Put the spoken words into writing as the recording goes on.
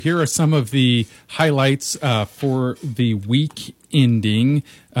Here are some of the highlights for the week ending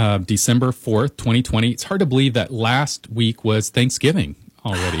December 4th, 2020. It's hard to believe that last week was Thanksgiving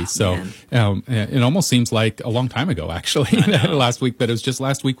already. So it almost seems like a long time ago, actually, last week. But it was just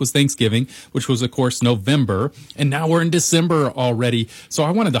last week was Thanksgiving, which was, of course, November. And now we're in December already. So I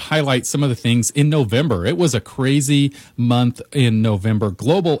wanted to highlight some of the things in November. It was a crazy month in November.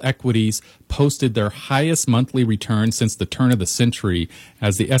 Global equities posted their highest monthly return since the turn of the century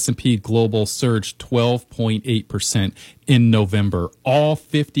as the S&P Global surged 12.8% in November. All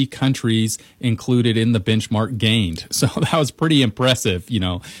 50 countries included in the benchmark gained. So that was pretty impressive,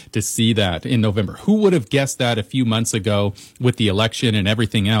 to see that in November. Who would have guessed that a few months ago with the election and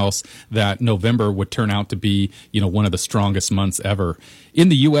everything else that November would turn out to be, one of the strongest months ever. In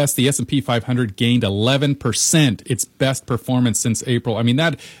the U.S., the S&P 500 gained 11%, its best performance since April. I mean,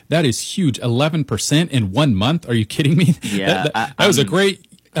 that is huge. 11% in 1 month. Are you kidding me? Yeah. That was a great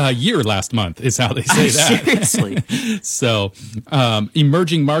year last month is how they say that. Seriously. So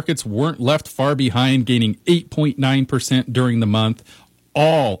emerging markets weren't left far behind, gaining 8.9% during the month.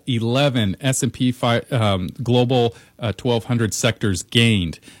 All 11 S&P Global 1,200 sectors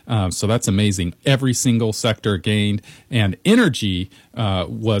gained. So that's amazing. Every single sector gained. And energy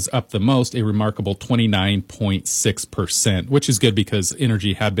was up the most, a remarkable 29.6%, which is good because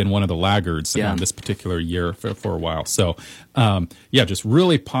energy had been one of the laggards this particular year for a while. So, just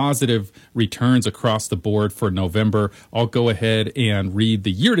really positive returns across the board for November. I'll go ahead and read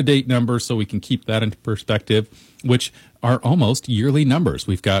the year-to-date numbers so we can keep that into perspective, which are almost yearly numbers.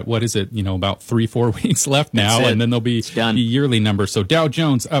 We've got, about 3-4 weeks left now, and then there'll be the yearly numbers. So Dow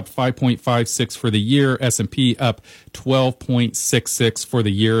Jones up 5.56 for the year, S&P up 12.66 for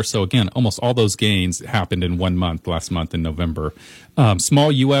the year. So again, almost all those gains happened in 1 month, last month in November.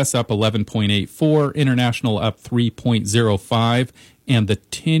 Small U.S. up 11.84, international up 3.05, and the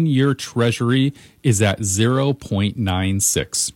 10-year Treasury is at 0.96.